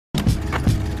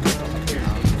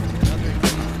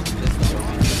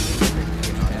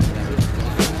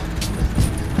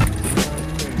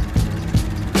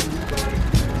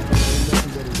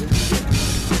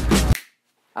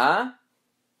Huh?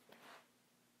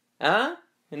 Huh?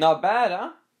 Not bad, huh?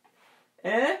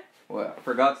 Eh? Well, I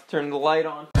forgot to turn the light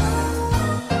on.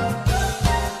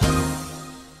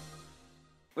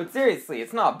 But seriously,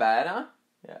 it's not bad, huh?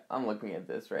 Yeah, I'm looking at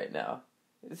this right now.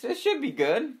 It should be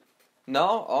good.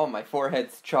 No? Oh, my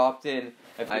forehead's chopped in.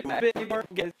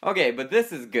 Okay, but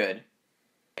this is good.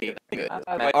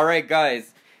 Alright,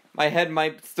 guys. My head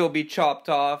might still be chopped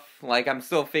off. Like, I'm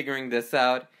still figuring this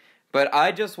out. But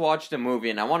I just watched a movie,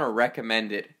 and I want to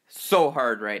recommend it so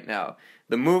hard right now.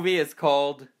 The movie is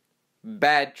called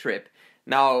Bad Trip.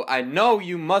 Now, I know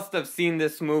you must have seen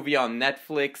this movie on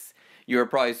Netflix. You were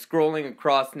probably scrolling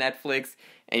across Netflix,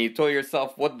 and you told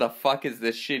yourself, what the fuck is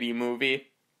this shitty movie?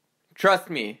 Trust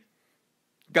me.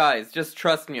 Guys, just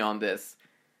trust me on this.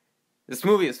 This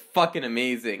movie is fucking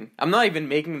amazing. I'm not even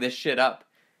making this shit up.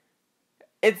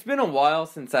 It's been a while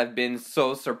since I've been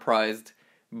so surprised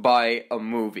by a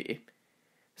movie.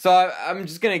 So I'm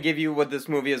just gonna give you what this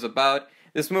movie is about.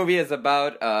 This movie is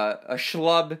about a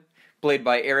schlub played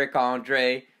by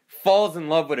André falls in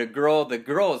love with a girl. The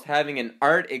girl is having an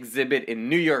art exhibit in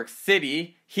New York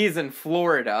City. He's in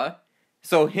Florida.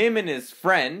 So him and his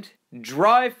friend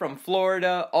drive from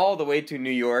Florida all the way to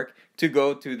New York to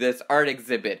go to this art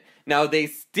exhibit. Now they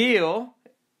steal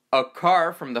a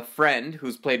car from the friend,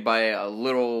 who's played by a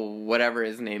little whatever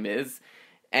his name is,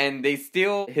 and they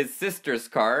steal his sister's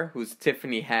car, who's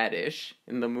Tiffany Haddish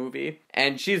in the movie,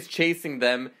 and she's chasing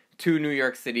them to New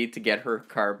York City to get her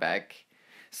car back.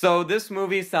 So this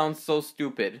movie sounds so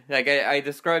stupid. Like, I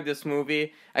described this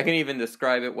movie, I can even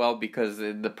describe it well because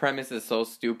the premise is so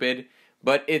stupid,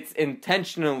 but it's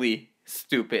intentionally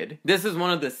stupid. This is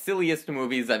one of the silliest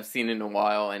movies I've seen in a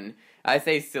while, and I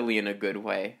say silly in a good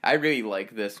way. I really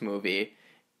like this movie.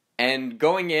 And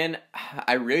going in,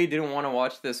 I really didn't want to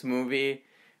watch this movie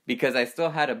because I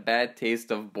still had a bad taste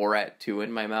of Borat 2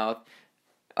 in my mouth.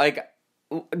 Like,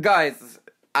 guys,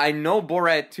 I know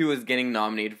Borat 2 is getting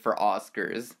nominated for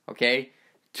Oscars, okay?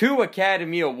 2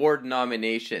 Academy Award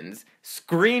nominations.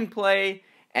 Screenplay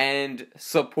and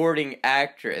supporting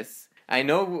actress. I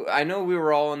know we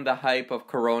were all in the hype of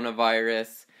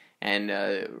coronavirus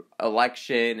and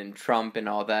election and Trump and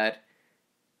all that.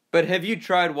 But have you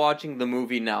tried watching the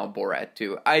movie now, Borat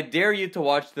 2? I dare you to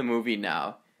watch the movie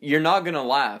now. You're not gonna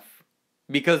laugh,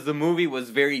 because the movie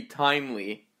was very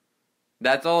timely.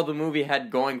 That's all the movie had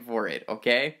going for it,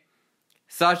 okay?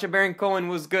 Sacha Baron Cohen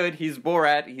was good, he's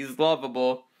Borat, he's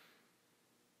lovable.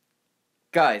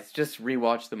 Guys, just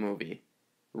rewatch the movie.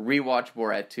 Rewatch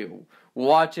Borat 2.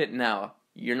 Watch it now.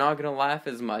 You're not gonna laugh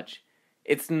as much.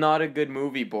 It's not a good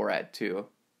movie, Borat 2.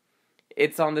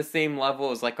 It's on the same level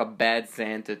as like a Bad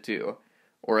Santa 2.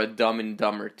 Or a Dumb and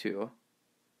Dumber 2.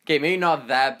 Okay, maybe not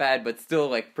that bad, but still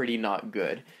like pretty not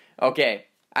good. Okay,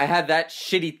 I had that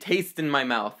shitty taste in my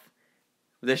mouth.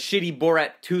 The shitty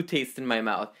Borat 2 taste in my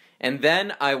mouth. And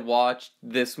then I watched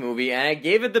this movie, and I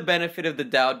gave it the benefit of the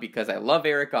doubt because I love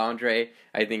André.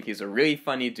 I think he's a really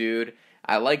funny dude.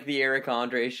 I like the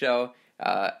André show.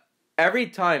 Every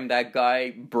time that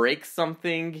guy breaks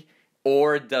something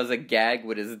or does a gag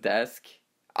with his desk,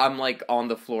 I'm like on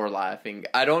the floor laughing.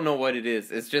 I don't know what it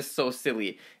is. It's just so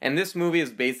silly. And this movie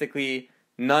is basically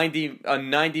a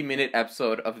 90-minute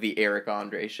episode of the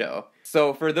André show.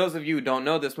 So for those of you who don't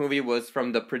know, this movie was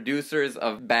from the producers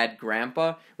of Bad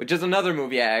Grandpa, which is another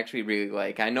movie I actually really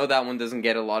like. I know that one doesn't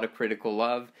get a lot of critical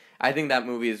love. I think that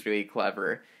movie is really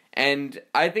clever. And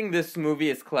I think this movie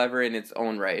is clever in its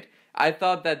own right. I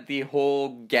thought that the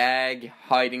whole gag,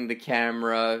 hiding the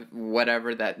camera,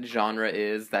 whatever that genre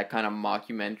is, that kind of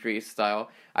mockumentary style,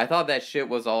 I thought that shit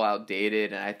was all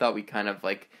outdated, and I thought we kind of,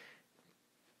 like,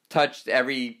 touched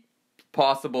every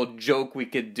possible joke we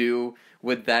could do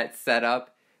with that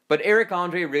setup. But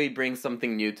André really brings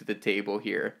something new to the table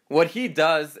here. What he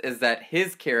does is that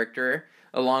his character,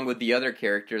 along with the other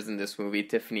characters in this movie,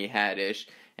 Tiffany Haddish,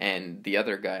 and the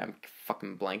other guy, I'm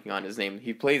fucking blanking on his name.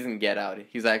 He plays in Get Out.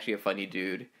 He's actually a funny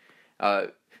dude.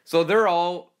 So they're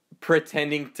all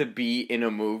pretending to be in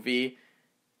a movie,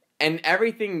 and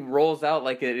everything rolls out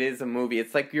like it is a movie.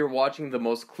 It's like you're watching the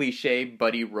most cliche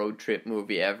buddy road trip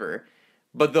movie ever.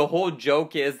 But the whole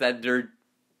joke is that they're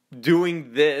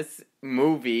doing this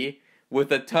movie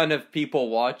with a ton of people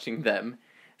watching them.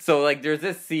 So, like, there's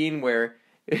this scene where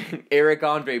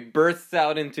André bursts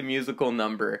out into musical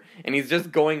number, and he's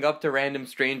just going up to random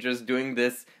strangers doing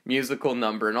this musical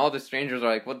number, and all the strangers are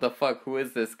like, what the fuck, who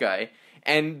is this guy?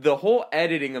 And the whole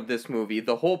editing of this movie,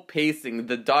 the whole pacing,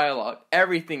 the dialogue,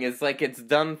 everything is like it's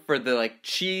done for the like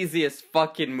cheesiest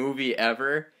fucking movie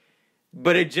ever,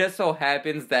 but it just so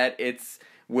happens that it's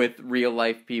with real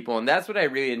life people, and that's what I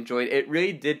really enjoyed. It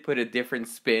really did put a different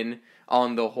spin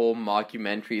on the whole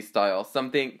mockumentary style.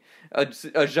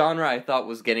 A genre I thought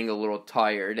was getting a little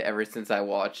tired ever since I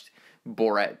watched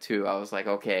Borat 2. I was like,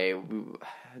 okay,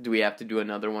 do we have to do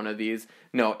another one of these?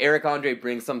 No, Eric Andre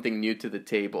brings something new to the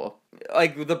table.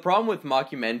 Like, the problem with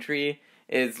mockumentary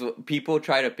is people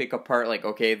try to pick apart, like,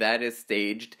 okay, that is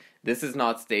staged, this is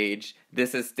not staged,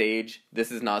 this is staged,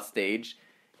 this is not staged.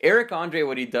 Eric Andre,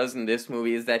 what he does in this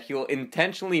movie is that he'll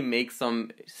intentionally make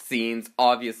some scenes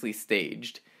obviously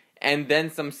staged, and then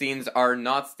some scenes are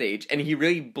not staged, and he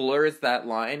really blurs that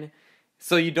line,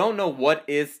 so you don't know what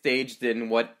is staged and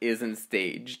what isn't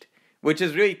staged, which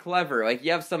is really clever. Like,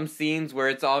 you have some scenes where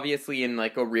it's obviously in,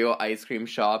 like, a real ice cream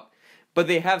shop, but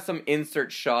they have some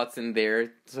insert shots in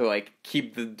there to, like,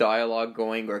 keep the dialogue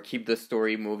going or keep the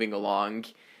story moving along.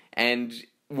 And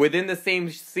within the same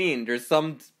scene, there's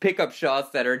some pickup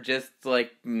shots that are just,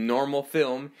 like, normal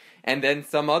film, and then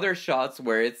some other shots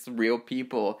where it's real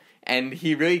people. And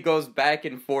he really goes back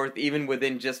and forth, even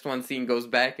within just one scene, goes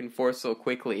back and forth so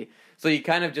quickly. So you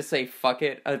kind of just say fuck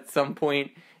it at some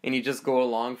point, and you just go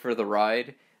along for the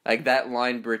ride. Like, that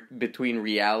line between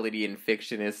reality and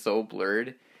fiction is so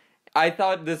blurred. I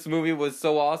thought this movie was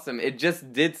so awesome. It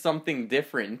just did something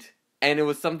different. And it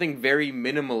was something very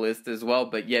minimalist as well,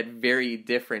 but yet very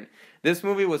different. This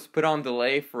movie was put on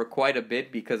delay for quite a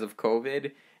bit because of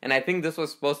COVID. And I think this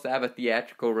was supposed to have a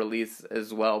theatrical release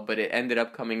as well, but it ended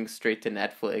up coming straight to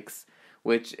Netflix,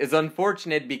 which is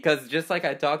unfortunate because, just like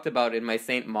I talked about in my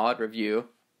Saint Maud review,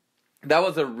 that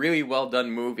was a really well done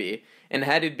movie. And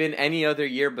had it been any other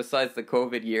year besides the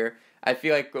COVID year, I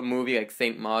feel like a movie like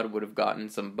Saint Maud would have gotten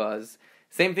some buzz.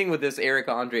 Same thing with this Eric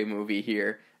Andre movie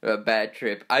here, Bad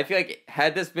Trip. I feel like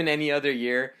had this been any other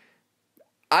year,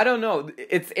 I don't know,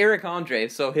 it's Eric Andre,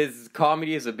 so his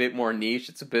comedy is a bit more niche,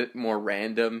 it's a bit more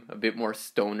random, a bit more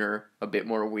stoner, a bit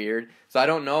more weird. So I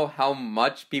don't know how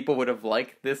much people would have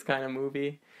liked this kind of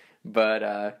movie,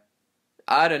 but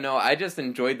I don't know, I just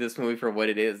enjoyed this movie for what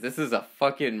it is. This is a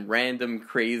fucking random,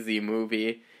 crazy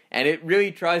movie, and it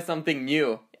really tries something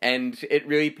new, and it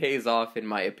really pays off in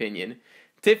my opinion.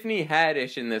 Tiffany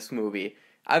Haddish in this movie.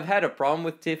 I've had a problem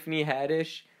with Tiffany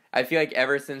Haddish. I feel like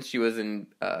ever since she was in,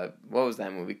 what was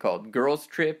that movie called? Girls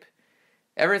Trip?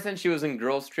 Ever since she was in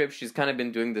Girls Trip, she's kind of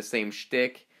been doing the same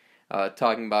shtick,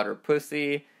 talking about her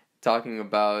pussy, talking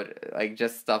about, like,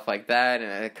 just stuff like that,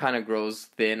 and it kind of grows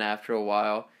thin after a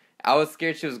while. I was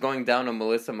scared she was going down a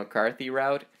Melissa McCarthy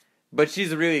route, but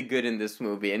she's really good in this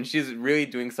movie, and she's really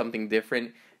doing something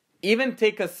different. Even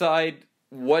take aside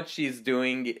what she's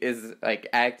doing is, like,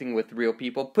 acting with real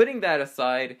people. Putting that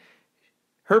aside,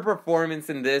 her performance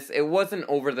in this, it wasn't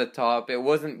over the top, it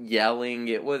wasn't yelling,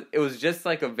 it was just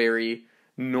like a very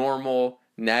normal,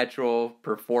 natural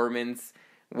performance,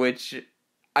 which,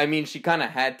 I mean, she kind of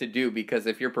had to do, because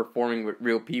if you're performing with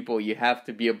real people, you have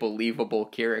to be a believable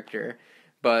character.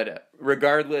 But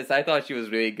regardless, I thought she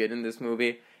was really good in this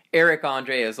movie. Eric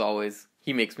Andre, as always,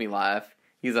 he makes me laugh.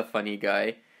 He's a funny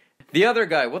guy. The other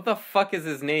guy, what the fuck is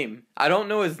his name? I don't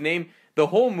know his name. The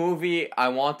whole movie, I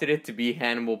wanted it to be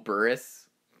Hannibal Buress,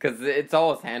 because it's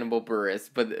always Hannibal Buress,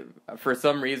 but for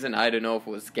some reason, I don't know if it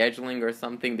was scheduling or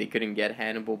something, they couldn't get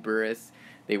Hannibal Buress.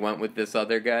 They went with this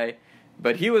other guy.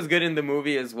 But he was good in the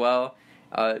movie as well.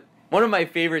 One of my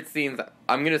favorite scenes,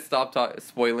 I'm going to stop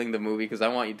spoiling the movie because I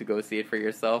want you to go see it for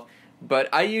yourself, but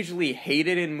I usually hate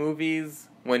it in movies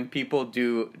when people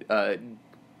do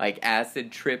like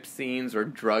acid trip scenes or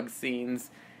drug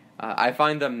scenes. I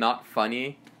find them not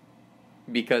funny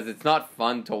because it's not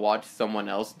fun to watch someone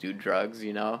else do drugs,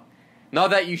 you know? Not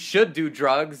that you should do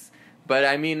drugs, but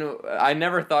I mean, I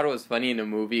never thought it was funny in a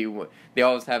movie. They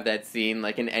always have that scene,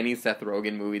 like in any Seth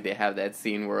Rogen movie, they have that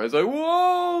scene where it's like,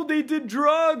 whoa, they did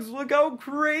drugs, look how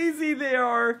crazy they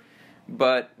are.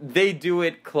 But they do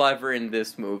it clever in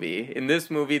this movie. In this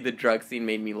movie, the drug scene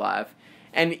made me laugh.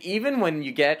 And even when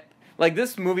you get, like,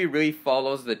 this movie really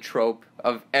follows the trope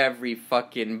of every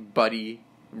fucking buddy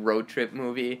road trip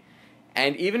movie.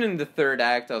 And even in the third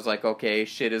act, I was like, okay,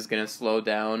 shit is gonna slow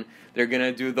down. They're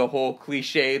gonna do the whole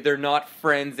cliche, they're not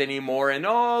friends anymore, and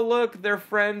oh, look, they're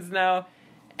friends now.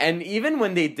 And even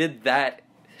when they did that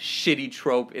shitty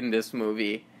trope in this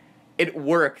movie, it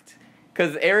worked.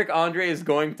 Because Eric Andre is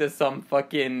going to some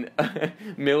fucking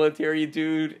military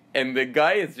dude, and the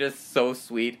guy is just so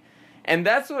sweet. And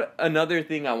that's what another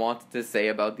thing I wanted to say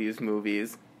about these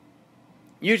movies.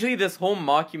 Usually this whole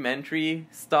mockumentary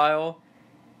style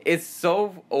is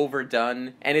so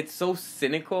overdone, and it's so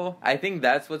cynical. I think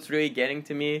that's what's really getting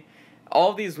to me.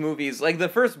 All these movies, like the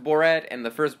first Borat and the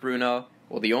first Bruno,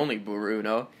 well, the only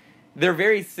Bruno, they're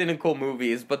very cynical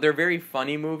movies, but they're very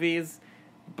funny movies.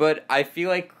 But I feel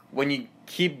like when you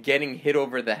keep getting hit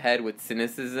over the head with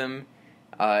cynicism,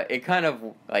 It kind of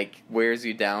like wears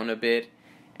you down a bit,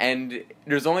 and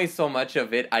there's only so much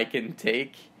of it I can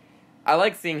take. I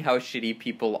like seeing how shitty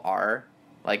people are.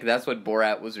 Like, that's what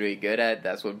Borat was really good at.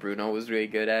 That's what Bruno was really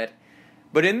good at.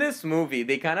 But in this movie,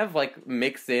 they kind of, like,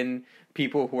 mix in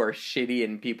people who are shitty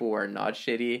and people who are not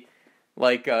shitty.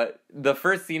 Like, the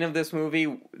first scene of this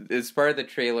movie is part of the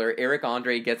trailer. Eric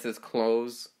Andre gets his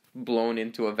clothes blown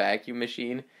into a vacuum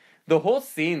machine. The whole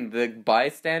scene, the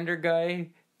bystander guy,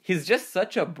 he's just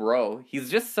such a bro.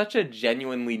 He's just such a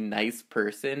genuinely nice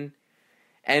person.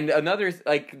 And another,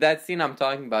 like, that scene I'm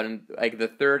talking about in, like, the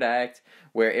third act,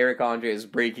 where Eric Andre is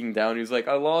breaking down, he's like,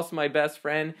 I lost my best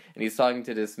friend, and he's talking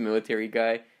to this military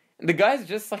guy, and the guy's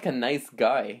just, like, a nice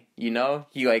guy, you know?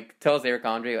 He, like, tells Eric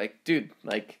Andre, like, dude,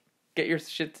 like, get your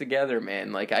shit together,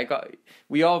 man, like,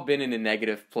 we all been in a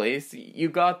negative place, you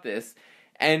got this,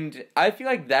 and I feel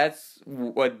like that's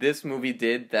what this movie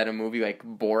did that a movie like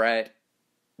Borat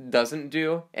doesn't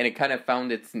do, and it kind of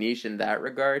found its niche in that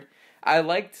regard. I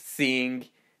liked seeing,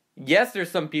 yes,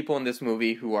 there's some people in this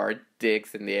movie who are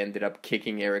dicks and they ended up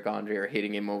kicking Eric Andre or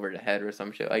hitting him over the head or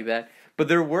some shit like that. But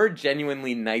there were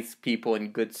genuinely nice people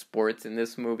and good sports in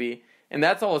this movie. And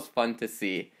that's always fun to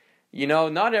see. You know,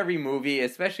 not every movie,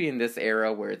 especially in this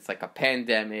era where it's like a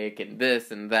pandemic and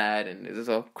this and that and it's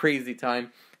a crazy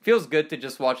time, feels good to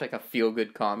just watch like a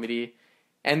feel-good comedy.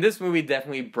 And this movie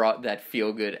definitely brought that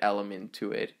feel-good element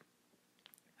to it.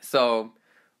 So,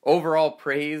 overall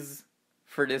praise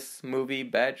for this movie,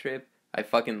 Bad Trip. I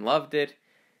fucking loved it.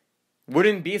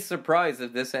 Wouldn't be surprised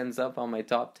if this ends up on my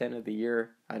top 10 of the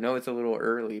year. I know it's a little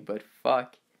early, but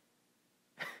fuck.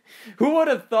 Who would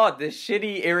have thought this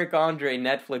shitty Eric Andre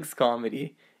Netflix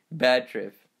comedy, Bad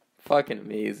Trip? Fucking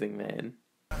amazing, man.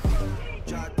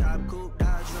 What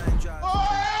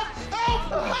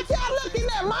y'all looking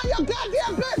at? Mind your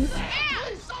goddamn business.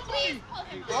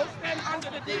 Don't stand under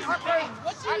the D. I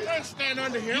can't stand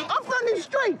under him. I'm from the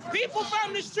street. People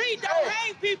from the street don't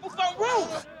hang people from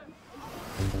roofs.